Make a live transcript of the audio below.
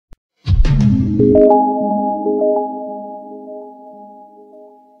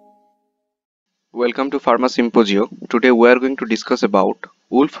Welcome to Pharma Symposio. Today we are going to discuss about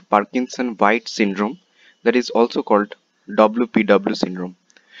Wolff-Parkinson-White syndrome, that is also called Wpw syndrome.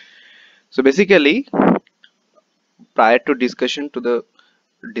 So basically, prior to discussion to the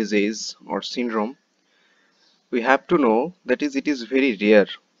disease or syndrome, we have to know that it is very rare.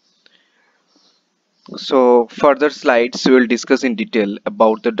 So further slides we will discuss in detail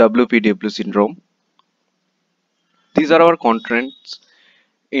about the Wpw syndrome. These are our contents: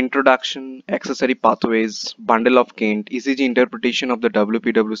 introduction, accessory pathways, bundle of Kent, ECG interpretation of the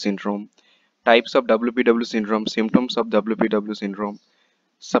Wpw syndrome, types of Wpw syndrome, symptoms of Wpw syndrome,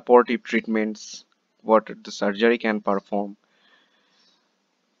 supportive treatments, what the surgery can perform.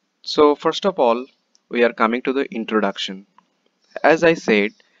 So first of all, we are coming to the introduction. As I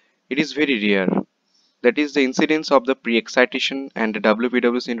said, it is very rare. That is, the incidence of the pre-excitation and the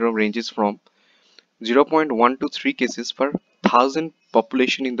Wpw syndrome ranges from 0.1 to 3 cases per 1,000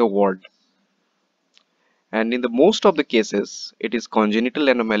 population in the world. And in the most of the cases, it is congenital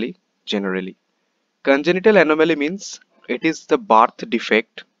anomaly generally. Congenital anomaly means it is the birth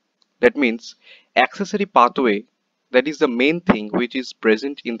defect. That means accessory pathway, that is the main thing which is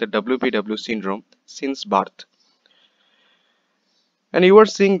present in the Wpw syndrome since birth. And you are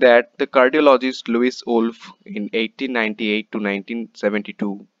seeing that the cardiologist Louis Wolff in 1898 to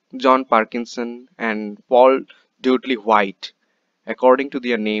 1972, John Parkinson and Paul Dudley White, according to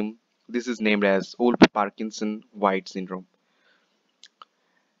their name, this is named as Wolff-Parkinson-White syndrome.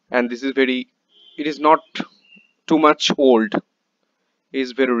 And this is it is not too much old. It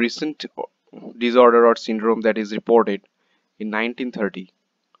is very recent disorder or syndrome that is reported in 1930.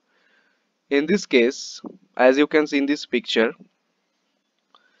 In this case, as you can see in this picture,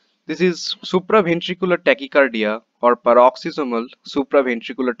 this is supraventricular tachycardia or paroxysmal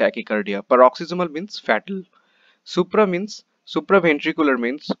supraventricular tachycardia. Paroxysmal means fatal. Supraventricular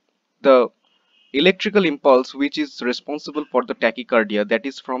means the electrical impulse which is responsible for the tachycardia, that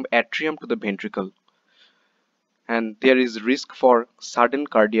is from atrium to the ventricle. And there is risk for sudden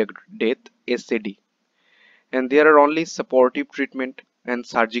cardiac death, SAD. And there are only supportive treatment and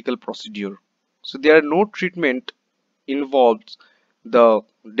surgical procedure. So there are no treatment involves the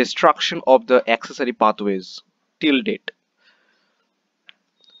destruction of the accessory pathways till date.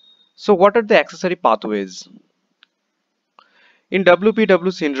 So what are the accessory pathways? In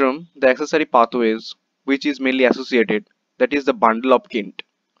Wpw syndrome, the accessory pathways which is mainly associated, that is the bundle of Kent.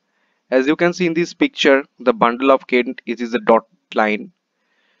 As you can see in this picture, the bundle of Kent is the dot line,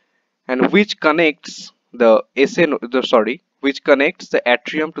 and which connects the which connects the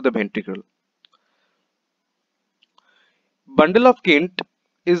atrium to the ventricle. Bundle of Kent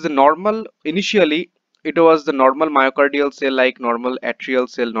is the normal. Initially it was the normal myocardial cell, like normal atrial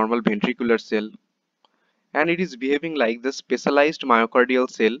cell, normal ventricular cell, and it is behaving like the specialized myocardial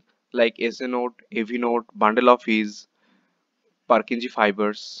cell like SA node, AV node, bundle of His, Purkinje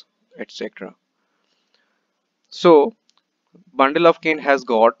fibers, etc. So bundle of Kent has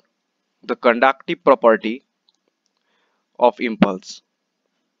got the conductive property of impulse.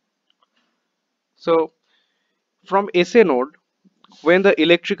 So from SA node, when the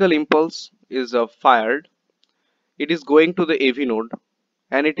electrical impulse is fired, it is going to the AV node,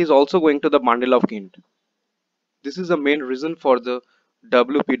 and it is also going to the bundle of Kent. This is the main reason for the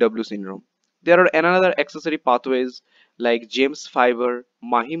Wpw syndrome. There are another accessory pathways like James fiber,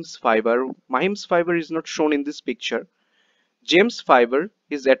 Mahim's fiber. Mahim's fiber is not shown in this picture. James fiber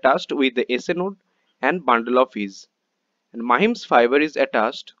is attached with the SA node and bundle of His, and Mahim's fiber is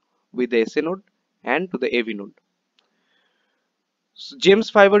attached with the SA node and to the AV node. So James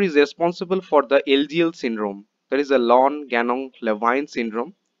fiber is responsible for the LGL syndrome, that is a Lon-Ganon-Levine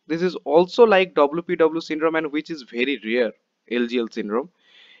syndrome. This is also like Wpw syndrome, and which is very rare, LGL syndrome.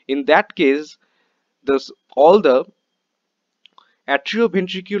 In that case, all the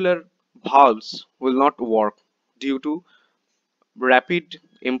atrioventricular valves will not work due to rapid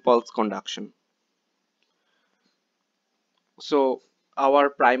impulse conduction. So our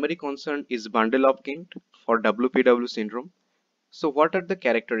primary concern is bundle of Kent for Wpw syndrome. So what are the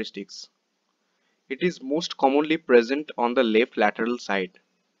characteristics? It is most commonly present on the left lateral side.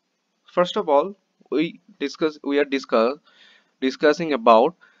 First of all, we are discussing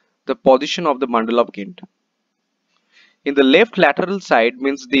about the position of the bundle of Kent. In the left lateral side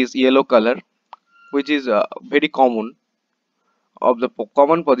means this yellow color, which is very common of the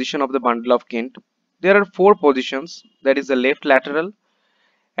common position of the bundle of Kent. There are four positions, that is the left lateral,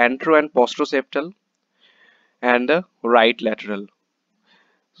 antero and posteroseptal, and the right lateral.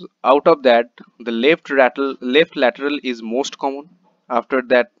 So out of that, the left lateral is most common. after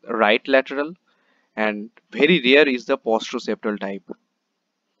that right lateral, and very rare is the posturoseptal type.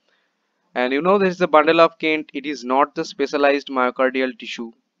 And you know, there is a bundle of Kent. It is not the specialized myocardial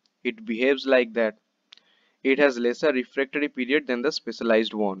tissue. It behaves like that. It has lesser refractory period than the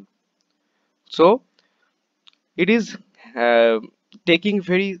specialized one. So it is uh, taking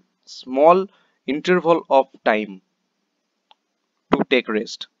very small interval of time to take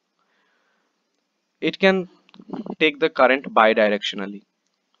rest. It can take the current bidirectionally.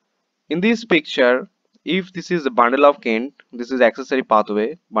 In this picture, if this is a bundle of Kent, this is accessory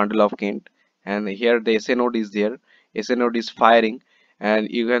pathway bundle of Kent, and here the SA node is there. SA node is firing,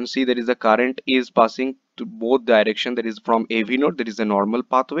 and you can see there is a current is passing to both direction. That is from AV node, there is a normal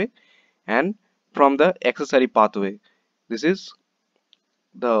pathway, and from the accessory pathway. This is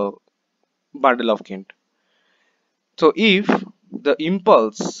the bundle of Kent. So if the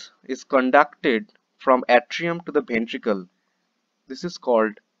impulse is conducted from atrium to the ventricle, this is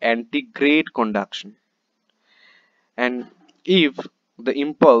called antegrade conduction. And if the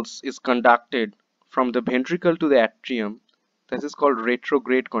impulse is conducted from the ventricle to the atrium, this is called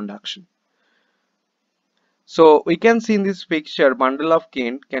retrograde conduction. So we can see in this picture, bundle of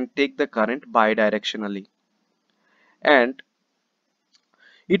Kent can take the current bidirectionally, and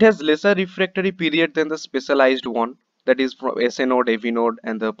it has lesser refractory period than the specialized one, that is from SA node, AV node,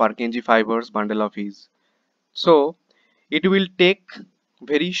 and the Purkinje fibers bundle of His. So it will take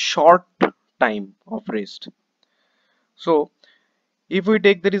very short time of rest. So if we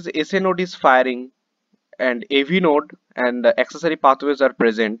take there is SA node is firing and AV node and the accessory pathways are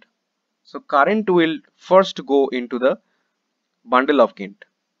present, so current will first go into the bundle of Kent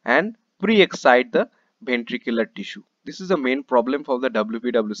and pre-excite the ventricular tissue. This is the main problem for the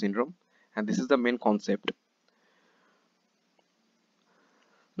Wpw syndrome, and this is the main concept.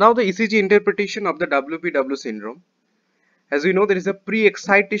 Now the ECG interpretation of the Wpw syndrome. As we know, there is a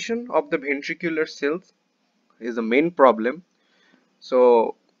pre-excitation of the ventricular cells is the main problem.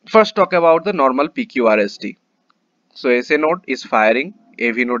 So first talk about the normal PQRST. So SA node is firing,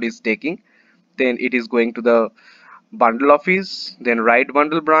 AV node is taking, then it is going to the bundle of His, then right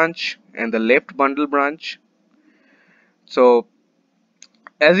bundle branch and the left bundle branch. So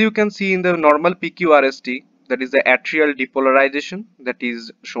as you can see in the normal PQRST, that is the atrial depolarization, that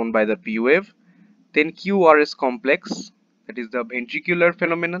is shown by the P wave, then QRS complex, that is the ventricular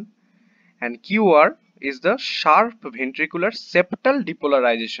phenomenon, and QR is the sharp ventricular septal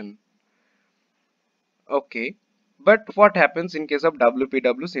depolarization. Okay, but what happens in case of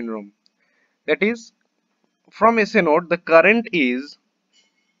Wpw syndrome? That is, from SA node the current is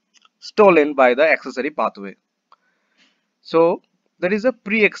stolen by the accessory pathway. So there is a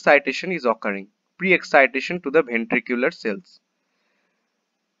pre-excitation is occurring, pre-excitation to the ventricular cells.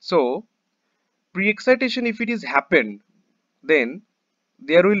 So pre-excitation, if it is happened, then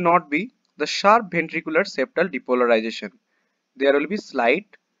there will not be the sharp ventricular septal depolarization. There will be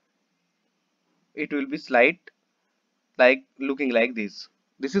slight, it will be slight, like looking like this.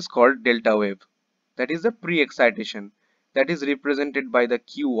 This is called delta wave. That is the pre-excitation, that is represented by the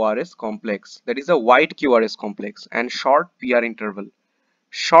QRS complex, that is a wide QRS complex and short PR interval.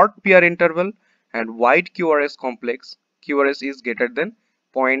 Short PR interval and wide QRS complex, QRS is greater than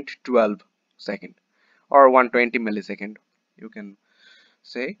 0.12 second or 120 millisecond, you can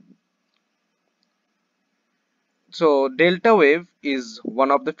say. So delta wave is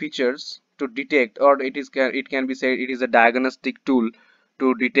one of the features to detect, or it can be said it is a diagnostic tool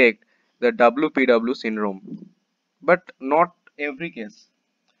to detect the Wpw syndrome, but not every case.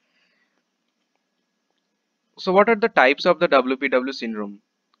 So what are the types of the Wpw syndrome?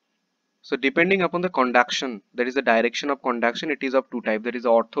 So depending upon the conduction, there is a direction of conduction, it is of two types, there is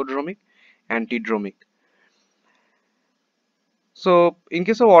orthodromic and antidromic. So in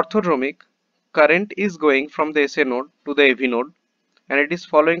case of orthodromic, current is going from the SA node to the AV node, and it is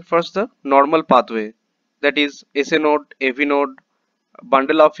following first the normal pathway, that is SA node, AV node,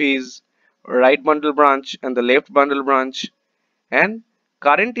 bundle of His, right bundle branch and the left bundle branch, and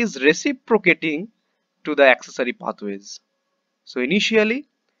current is reciprocating to the accessory pathways. So initially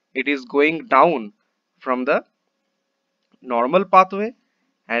it is going down from the normal pathway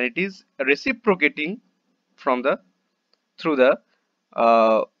and it is reciprocating from the through the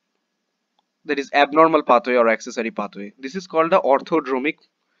uh, that is abnormal pathway or accessory pathway. This is called the orthodromic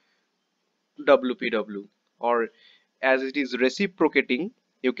WPW, or as it is reciprocating,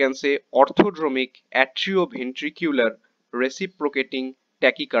 you can say orthodromic atrioventricular reciprocating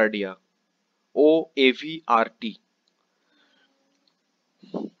tachycardia, OAVRT.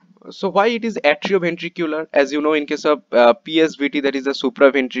 So why it is atrioventricular? As you know, in case of PSVT, that is the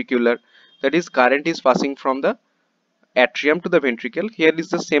supraventricular, that is current is passing from the atrium to the ventricle. Here is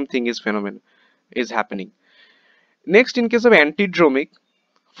the same thing is phenomenon is happening. Next, in case of antidromic,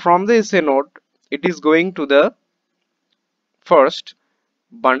 from the SA node, it is going to the first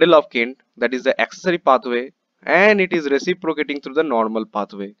bundle of Kent, that is the accessory pathway, and it is reciprocating through the normal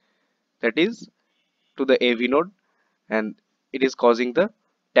pathway, that is to the AV node, and it is causing the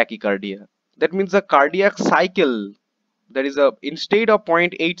tachycardia. That means the cardiac cycle, that is a instead of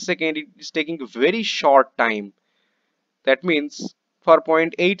 0.8 second, it is taking a very short time. That means for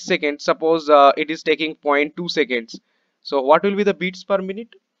 0.8 seconds, suppose it is taking zero point 0.2 seconds. So what will be the beats per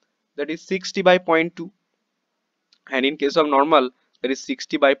minute? That is 60 by zero point 0.2, and in case of normal, that is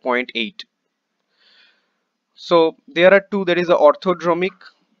 60 by zero point 0.8. So there are two, there is a orthodromic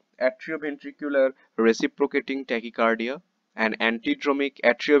atrioventricular reciprocating tachycardia and antidromic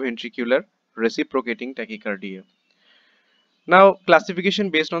atrioventricular reciprocating tachycardia. Now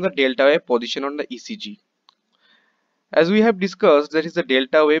classification based on the delta wave position on the ECG. As we have discussed, that is the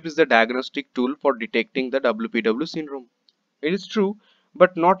delta wave is the diagnostic tool for detecting the Wpw syndrome. It is true,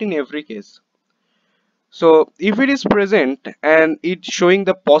 but not in every case. So if it is present and it showing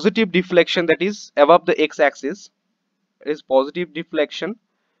the positive deflection, that is above the x-axis, it is positive deflection.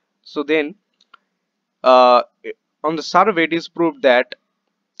 So then uh, on the survey it is proved that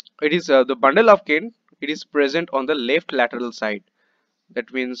it is the bundle of Kent, it is present on the left lateral side.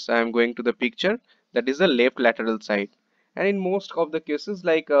 That means I am going to the picture, that is the left lateral side. And in most of the cases,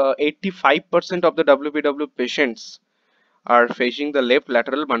 like 85% of the Wpw patients are facing the left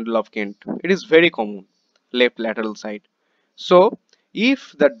lateral bundle of Kent. It is very common, left lateral side. So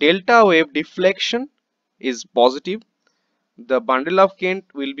if the delta wave deflection is positive, the bundle of Kent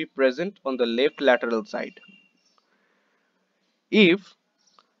will be present on the left lateral side. If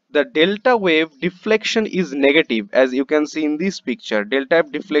the delta wave deflection is negative, as you can see in this picture, delta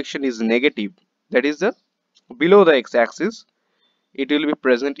wave deflection is negative, that is the below the x-axis, it will be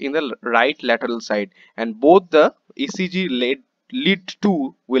present in the right lateral side, and both the ECG lead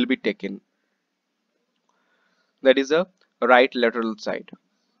 2 will be taken, that is a right lateral side.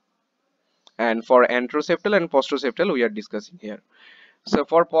 And for anteroseptal and posturoseptal we are discussing here. So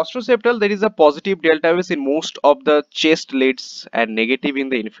for posturoseptal, there is a positive delta waves in most of the chest leads and negative in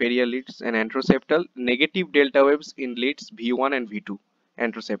the inferior leads, and anteroseptal negative delta waves in leads V1 and V2.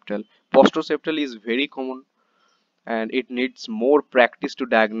 Anteroseptal. Posturoseptal is very common and it needs more practice to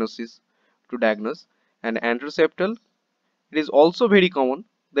diagnose, and anteroseptal, it is also very common.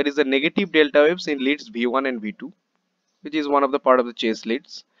 There is a negative delta waves in leads V1 and V2, which is one of the part of the chest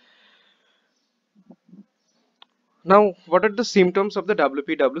leads. Now, what are the symptoms of the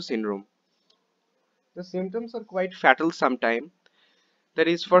Wpw syndrome? The symptoms are quite fatal sometimes. That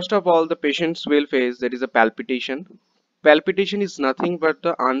is, first of all, the patients will face there is a palpitation. Palpitation is nothing but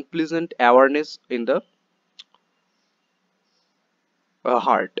the unpleasant awareness in the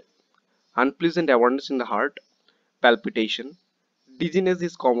heart. Unpleasant awareness in the heart, palpitation. Dizziness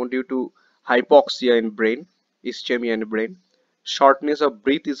is common due to hypoxia in brain, ischemia in brain. Shortness of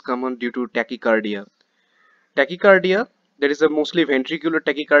breath is common due to tachycardia. Tachycardia, there is a mostly ventricular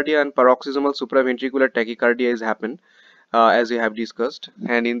tachycardia and paroxysmal supraventricular tachycardia is happen, as we have discussed.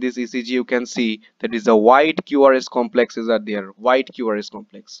 And in this ECG you can see that is a white QRS complexes are there, white QRS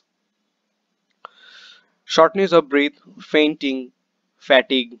complex. Shortness of breath, fainting,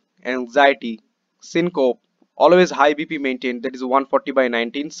 fatigue, anxiety, syncope, always high BP maintained, that is 140 by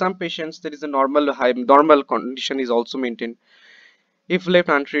 90. In some patients there is a normal condition is also maintained. If left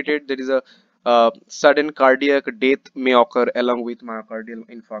untreated, there is a sudden cardiac death may occur along with myocardial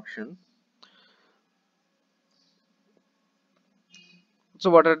infarction.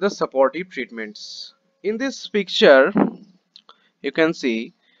 So what are the supportive treatments? In this picture, you can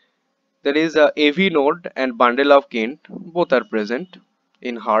see there is a AV node and bundle of Kent, both are present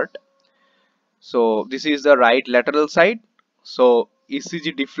in heart. So this is the right lateral side. So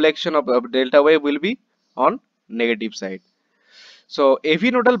ECG deflection of delta wave will be on negative side. So AV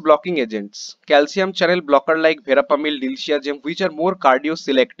nodal blocking agents, calcium channel blocker like verapamil, diltiazem, which are more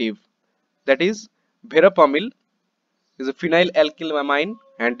cardio-selective. That is, verapamil is a phenylalkylamine,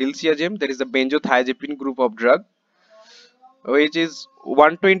 and diltiazem, there is a benzothiazepine group of drug, which is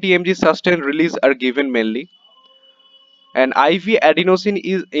 120 mg sustained release are given mainly. And IV adenosine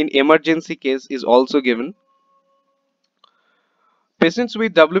is in emergency case is also given. Patients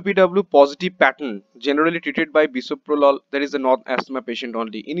with Wpw positive pattern generally treated by bisoprolol. There is a non-asthma patient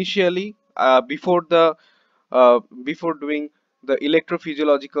only. Initially, before doing the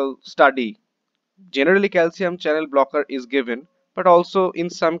electrophysiological study, generally calcium channel blocker is given, but also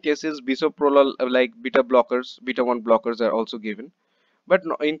in some cases bisoprolol like beta blockers, beta 1 blockers are also given, but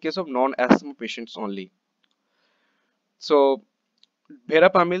in case of non-asthma patients only. So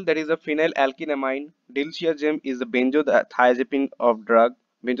verapamil, that is a phenylalkylamine. Diltiazem is the benzodiazepine of drug,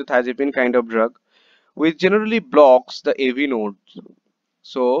 benzodiazepine kind of drug, which generally blocks the AV nodes.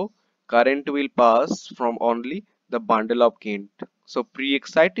 So current will pass from only the bundle of Kent. So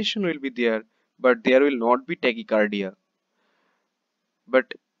pre-excitation will be there, but there will not be tachycardia.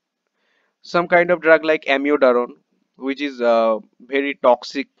 But some kind of drug like amiodarone, which is very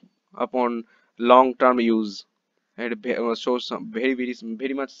toxic upon long-term use, and shows some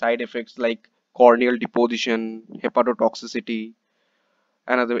very much side effects like corneal deposition, hepatotoxicity,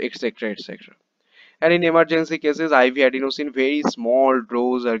 and other etc etc. And in emergency cases, IV adenosine very small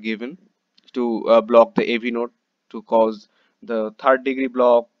doses are given to block the AV node to cause the third degree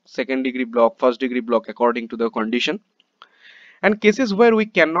block, second degree block, first degree block according to the condition. And cases where we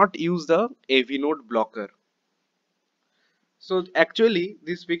cannot use the AV node blocker. So actually,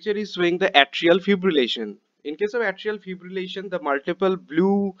 this picture is showing the atrial fibrillation. In case of atrial fibrillation, the multiple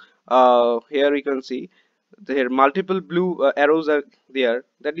blue, here you can see, there multiple blue arrows are there.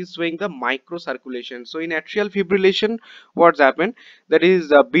 That is showing the microcirculation. So in atrial fibrillation, what's happened? That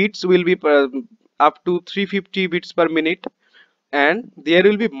is beats will be up to 350 beats per minute, and there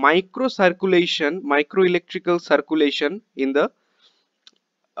will be microcirculation, microelectrical circulation in the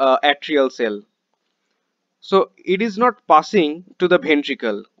atrial cell. So it is not passing to the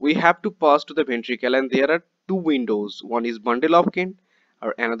ventricle. We have to pass to the ventricle, and there are two windows. One is bundle of Kent,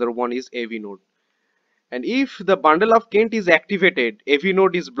 or another one is AV node. And if the bundle of Kent is activated, AV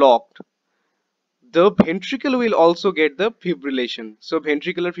node is blocked, the ventricle will also get the fibrillation. So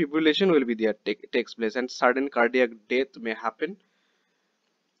ventricular fibrillation will be there, takes place, and sudden cardiac death may happen.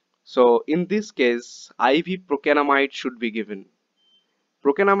 So in this case, IV procainamide should be given.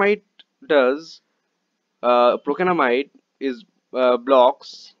 Procainamide does procainamide is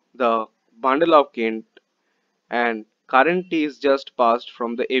blocks the bundle of Kent, and current is just passed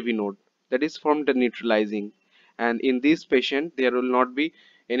from the AV node, that is from the neutralizing, and in this patient there will not be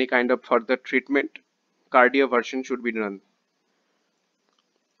any kind of further treatment. Cardioversion should be done.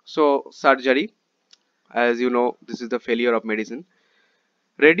 So surgery, as you know, this is the failure of medicine.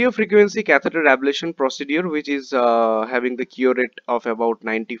 Radio frequency catheter ablation procedure, which is having the cure rate of about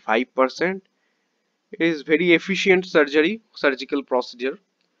 95%. It is very efficient surgical procedure.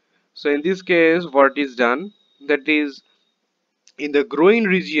 So in this case, what is done, that is in the groin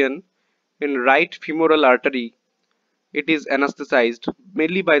region in right femoral artery, it is anesthetized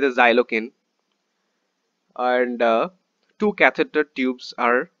mainly by the xylocaine, and two catheter tubes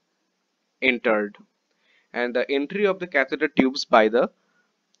are entered, and the entry of the catheter tubes by the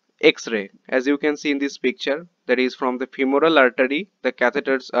X-ray, as you can see in this picture, that is from the femoral artery the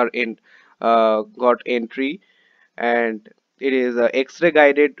catheters are in got entry, and it is X-ray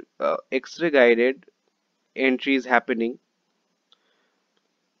guided entry is happening.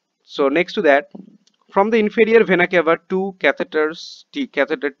 So next to that, from the inferior vena cava, two catheter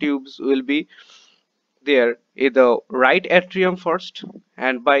tubes will be there in the right atrium first,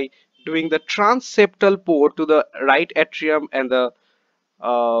 and by doing the transseptal port to the right atrium and the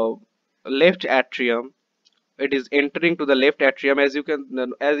uh, left atrium, it is entering to the left atrium. As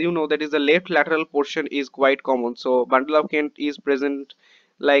you know, that is the left lateral portion is quite common. So bundle of Kent is present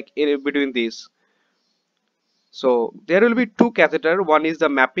like in between these. So there will be two catheter. One is the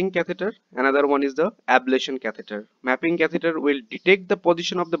mapping catheter, another one is the ablation catheter. Mapping catheter will detect the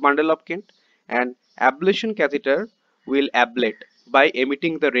position of the bundle of Kent, and ablation catheter will ablate by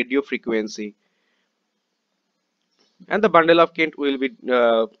emitting the radio frequency. And the bundle of Kent will be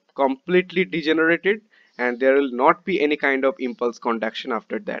completely degenerated, and there will not be any kind of impulse conduction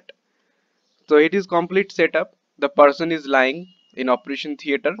after that. So it is complete setup. The person is lying in operation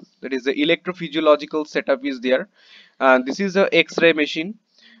theater. That is the electrophysiological setup is there. This is a X-ray machine.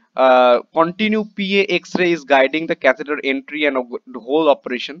 Continue PA X-ray is guiding the catheter entry and the whole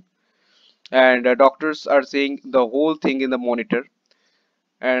operation. And doctors are seeing the whole thing in the monitor.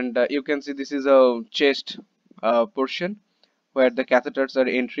 And you can see this is a chest portion where the catheters are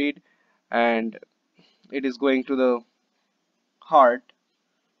entered, and it is going to the heart,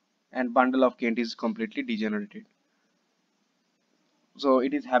 and bundle of Kent is completely degenerated. So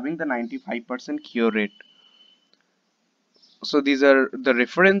it is having the 95% cure rate. So these are the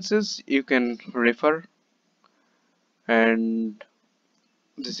references you can refer, and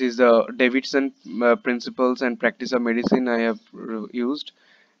this is the Davidson principles and practice of medicine I have used,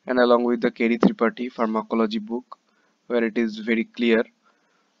 and along with the Kerry Tripathi pharmacology book, where it is very clear.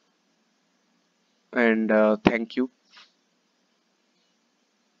 And thank you.